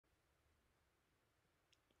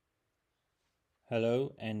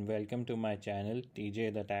Hello and welcome to my channel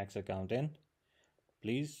TJ the Tax Accountant.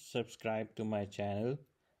 Please subscribe to my channel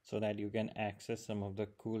so that you can access some of the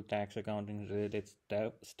cool tax accounting related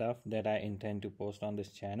stuff that I intend to post on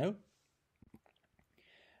this channel.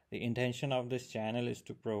 The intention of this channel is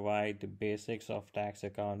to provide the basics of tax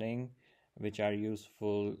accounting which are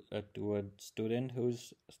useful to a student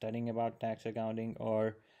who's studying about tax accounting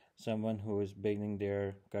or someone who is beginning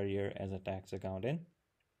their career as a tax accountant.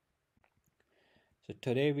 So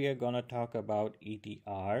today we are going to talk about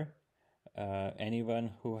ETR.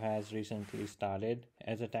 Anyone who has recently started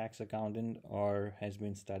as a tax accountant or has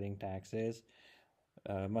been studying taxes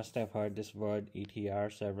must have heard this word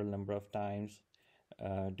ETR several number of times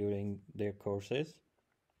during their courses.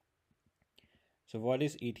 So what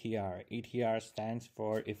is ETR? ETR stands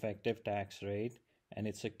for effective tax rate, and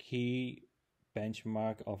it's a key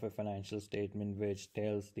benchmark of a financial statement which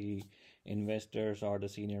tells the investors or the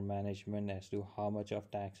senior management as to how much of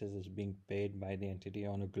taxes is being paid by the entity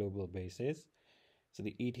on a global basis. So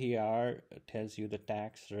the ETR tells you the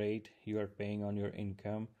tax rate you are paying on your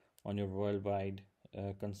income on your worldwide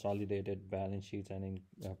consolidated balance sheets and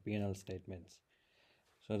in P&L statements.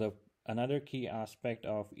 So another key aspect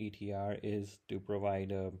of ETR is to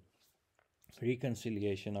provide a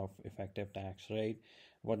reconciliation of effective tax rate.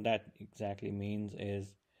 What that exactly means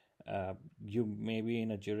is you may be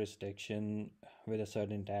in a jurisdiction with a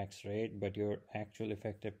certain tax rate, but your actual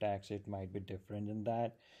effective tax rate might be different than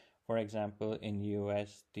that. For example, in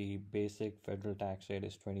US, the basic federal tax rate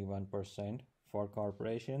is 21% for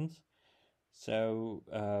corporations. So,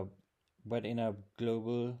 but in a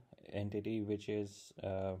global entity, which is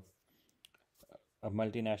a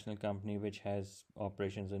multinational company which has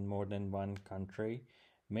operations in more than one country,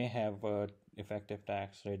 may have a effective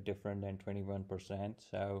tax rate different than 21%.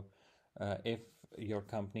 So if your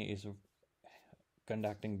company is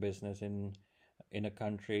conducting business in a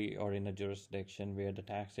country or in a jurisdiction where the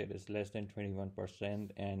tax rate is less than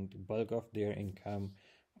 21% and bulk of their income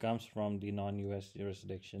comes from the non-US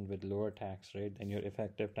jurisdiction with lower tax rate, then your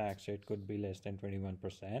effective tax rate could be less than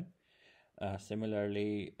 21%.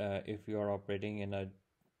 Similarly, if you are operating in a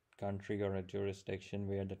country or a jurisdiction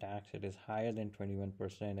where the tax rate is higher than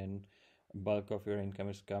 21% and bulk of your income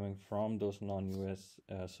is coming from those non-US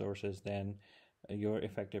sources, then your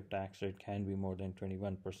effective tax rate can be more than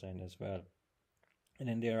 21% as well. And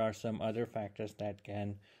then there are some other factors that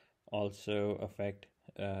can also affect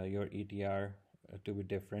your ETR to be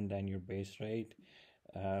different than your base rate.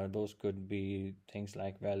 Those could be things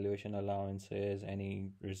like valuation allowances,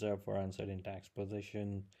 any reserve for uncertain tax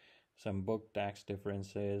position, some book tax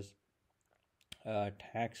differences,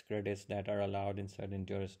 tax credits that are allowed in certain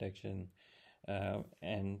jurisdiction,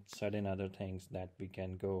 and certain other things that we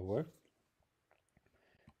can go over.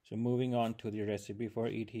 So moving on to the recipe for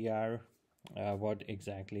ETR, what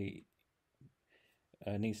exactly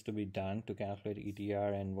needs to be done to calculate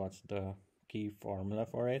ETR and what's the key formula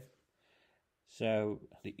for it. So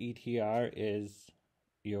the ETR is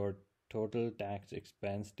your total tax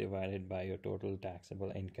expense divided by your total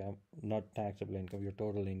taxable income, not taxable income, your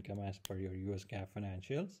total income as per your US GAAP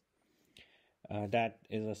financials. That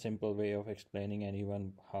is a simple way of explaining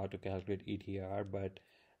anyone how to calculate ETR, but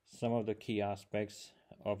some of the key aspects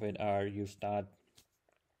of it are you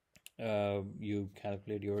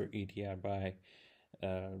calculate your ETR by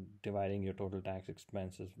dividing your total tax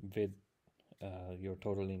expenses with your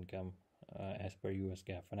total income as per US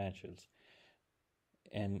GAAP financials.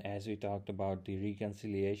 And as we talked about the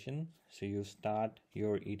reconciliation, so you start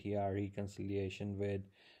your ETR reconciliation with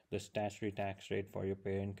the statutory tax rate for your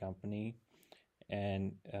parent company,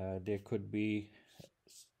 and there could be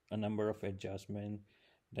a number of adjustments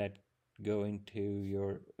that go into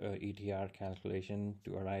your ETR calculation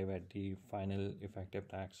to arrive at the final effective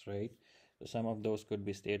tax rate. So some of those could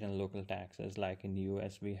be state and local taxes. Like in the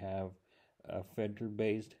US, we have a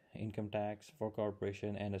federal-based income tax for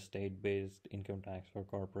corporation and a state-based income tax for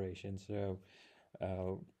corporation. So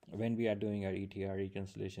when we are doing our ETR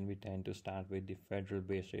reconciliation, we tend to start with the federal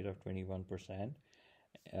base rate of 21%.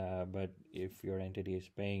 But if your entity is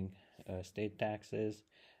paying state taxes,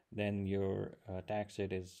 then your tax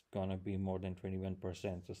rate is gonna be more than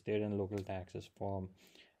 21%. So state and local taxes form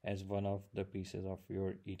as one of the pieces of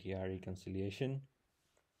your ETR reconciliation.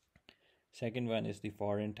 Second one is the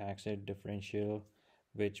foreign tax rate differential,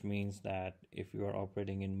 which means that if you are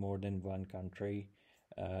operating in more than one country,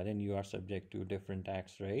 then you are subject to different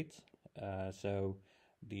tax rates. So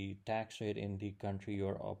the tax rate in the country you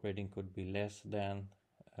are operating could be less than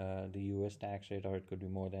the US tax rate, or it could be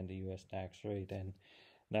more than the US tax rate, and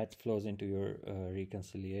that flows into your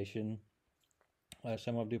reconciliation.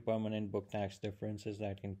 Some of the permanent book tax differences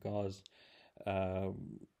that can cause uh,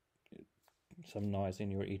 some noise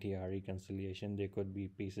in your ETR reconciliation. There could be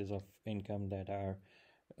pieces of income that are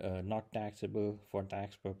not taxable for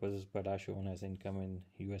tax purposes but are shown as income in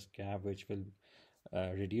US GAAP, which will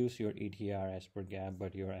reduce your ETR as per GAAP,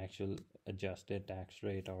 but your actual adjusted tax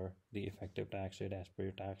rate or the effective tax rate as per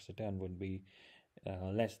your tax return would be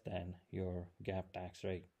less than your GAAP tax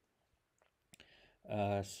rate.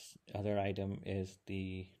 Other item is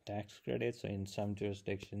the tax credits. So in some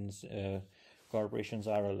jurisdictions, corporations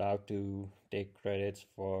are allowed to take credits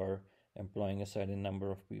for employing a certain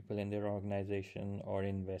number of people in their organization or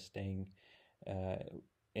investing uh,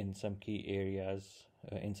 in some key areas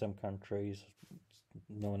in some countries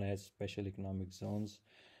known as special economic zones.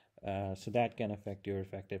 So that can affect your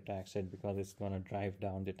effective tax rate because it's going to drive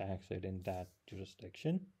down the tax rate in that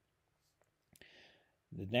jurisdiction.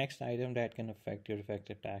 The next item that can affect your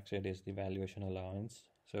effective tax rate is the valuation allowance.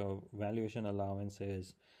 So valuation allowance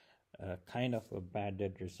is kind of a bad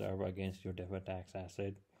debt reserve against your deferred tax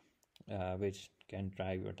asset, which can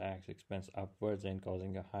drive your tax expense upwards and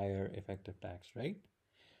causing a higher effective tax rate.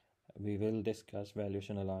 We will discuss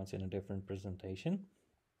valuation allowance in a different presentation.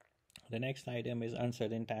 The next item is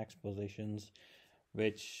uncertain tax positions,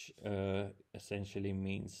 which essentially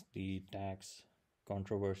means the tax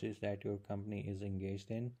controversies that your company is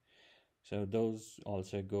engaged in. So those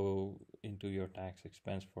also go into your tax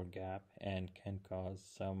expense for GAAP and can cause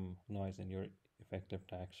some noise in your effective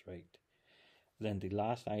tax rate. Then the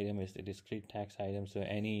last item is the discrete tax item. So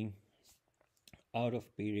any out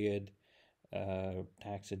of period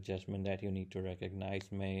tax adjustment that you need to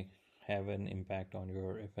recognize may have an impact on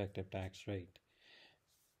your effective tax rate.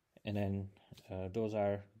 And then those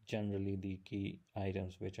are generally the key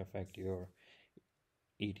items which affect your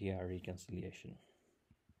ETR reconciliation.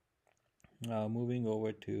 Moving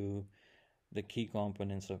over to the key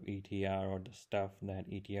components of ETR, or the stuff that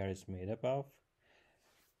ETR is made up of.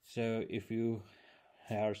 So if you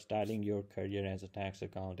are starting your career as a tax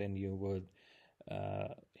accountant, you would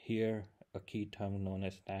hear a key term known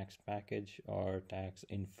as tax package or tax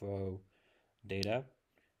info data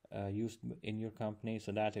used in your company.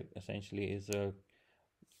 So that essentially is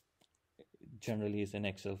generally is an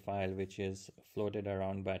Excel file which is floated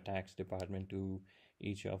around by tax department to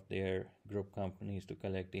each of their group companies to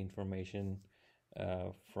collect the information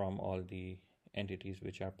from all the entities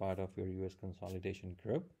which are part of your US consolidation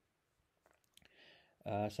group.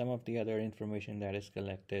 Some of the other information that is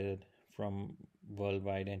collected from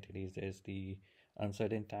worldwide entities is the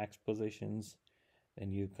uncertain tax positions.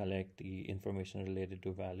 Then you collect the information related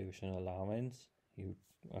to valuation allowance. You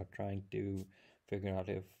are trying to figure out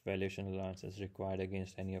if valuation allowance is required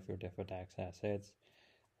against any of your deferred tax assets.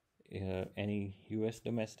 Any US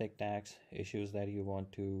domestic tax issues that you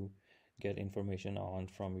want to get information on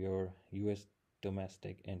from your US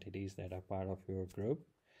domestic entities that are part of your group.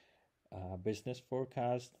 Business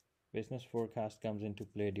forecast comes into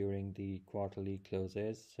play during the quarterly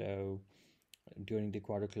closes. So during the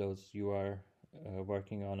quarter close, you are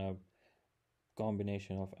working on a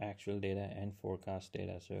combination of actual data and forecast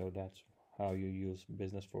data. So that's how you use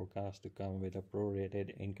business forecast to come with a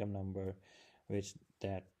prorated income number, which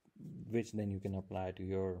then you can apply to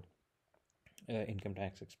your income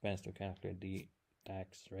tax expense to calculate the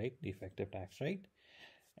tax rate, the effective tax rate.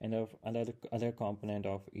 And another component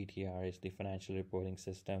of ETR is the financial reporting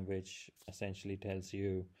system, which essentially tells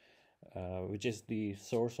you, which is the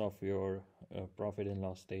source of your profit and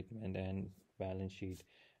loss statement and balance sheet.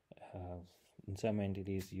 Some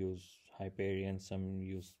entities use Hyperion, some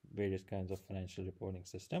use various kinds of financial reporting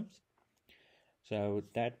systems. So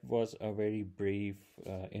that was a very brief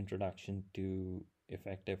introduction to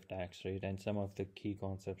effective tax rate and some of the key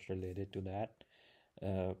concepts related to that.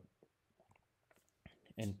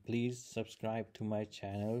 And please subscribe to my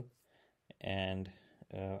channel, and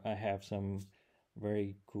I have some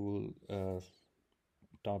very cool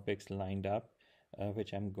topics lined up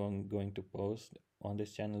which I'm going to post on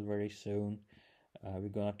this channel very soon. We're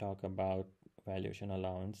going to talk about valuation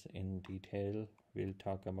allowance in detail. We'll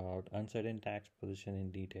talk about uncertain tax position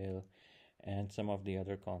in detail and some of the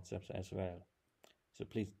other concepts as well. So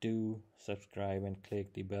please do subscribe and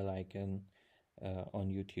click the bell icon on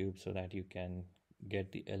YouTube so that you can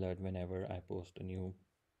get the alert whenever I post a new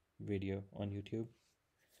video on YouTube.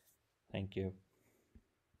 Thank you.